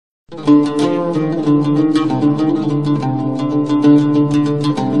Very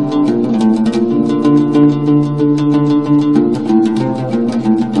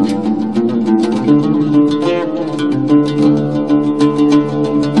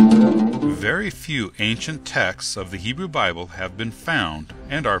few ancient texts of the Hebrew Bible have been found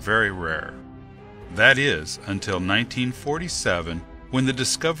and are very rare. That is, until 1947, when the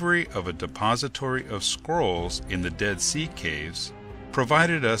discovery of a depository of scrolls in the Dead Sea Caves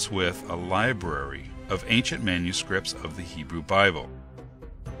provided us with a library of ancient manuscripts of the Hebrew Bible.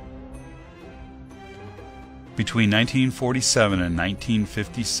 Between 1947 and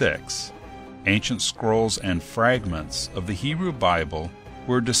 1956, ancient scrolls and fragments of the Hebrew Bible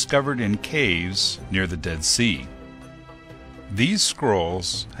were discovered in caves near the Dead Sea. These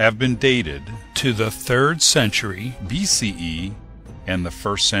scrolls have been dated to the 3rd century BCE and the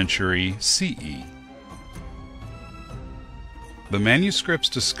 1st century CE. The manuscripts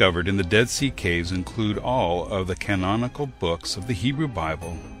discovered in the Dead Sea Caves include all of the canonical books of the Hebrew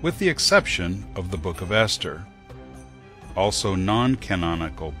Bible, with the exception of the Book of Esther. Also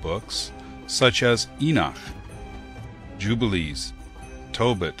non-canonical books such as Enoch, Jubilees,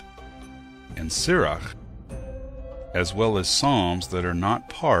 Tobit, and Sirach, as well as Psalms that are not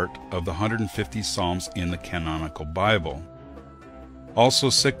part of the 150 Psalms in the canonical Bible. Also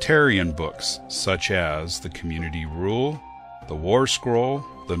sectarian books such as the Community Rule, the War Scroll,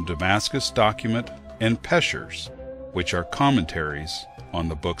 the Damascus Document, and Peshers, which are commentaries on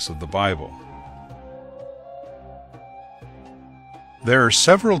the books of the Bible. There are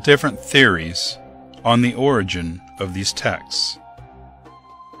several different theories on the origin of these texts.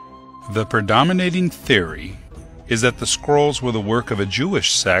 The predominating theory is that the scrolls were the work of a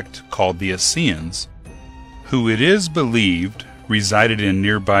Jewish sect called the Essenes, who it is believed resided in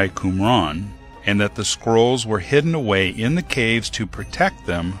nearby Qumran, and that the scrolls were hidden away in the caves to protect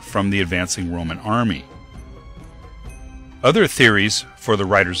them from the advancing Roman army. Other theories for the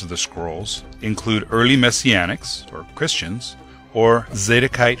writers of the scrolls include early Messianics, or Christians, or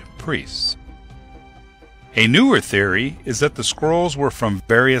Zadokite priests. A newer theory is that the scrolls were from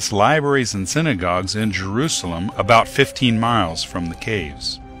various libraries and synagogues in Jerusalem, about 15 miles from the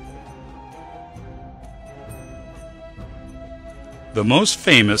caves. The most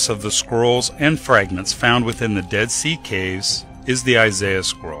famous of the scrolls and fragments found within the Dead Sea Caves is the Isaiah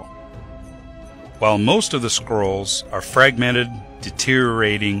scroll. While most of the scrolls are fragmented,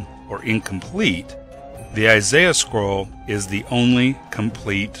 deteriorating, or incomplete, the Isaiah scroll is the only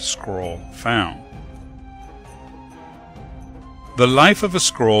complete scroll found. The life of a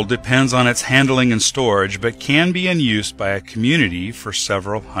scroll depends on its handling and storage, but can be in use by a community for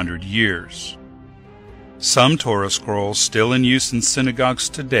several hundred years. Some Torah scrolls still in use in synagogues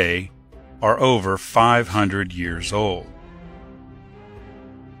today are over 500 years old.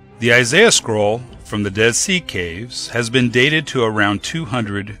 The Isaiah scroll from the Dead Sea Caves has been dated to around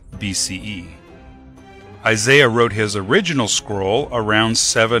 200 BCE. Isaiah wrote his original scroll around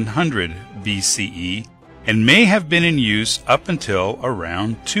 700 BCE and may have been in use up until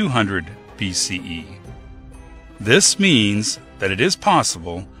around 200 BCE. This means that it is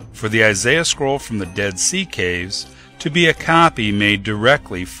possible for the Isaiah scroll from the Dead Sea Caves to be a copy made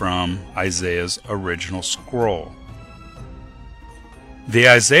directly from Isaiah's original scroll. The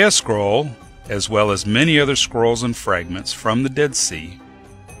Isaiah scroll, as well as many other scrolls and fragments from the Dead Sea,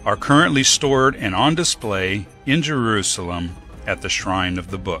 are currently stored and on display in Jerusalem at the Shrine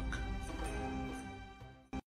of the Book.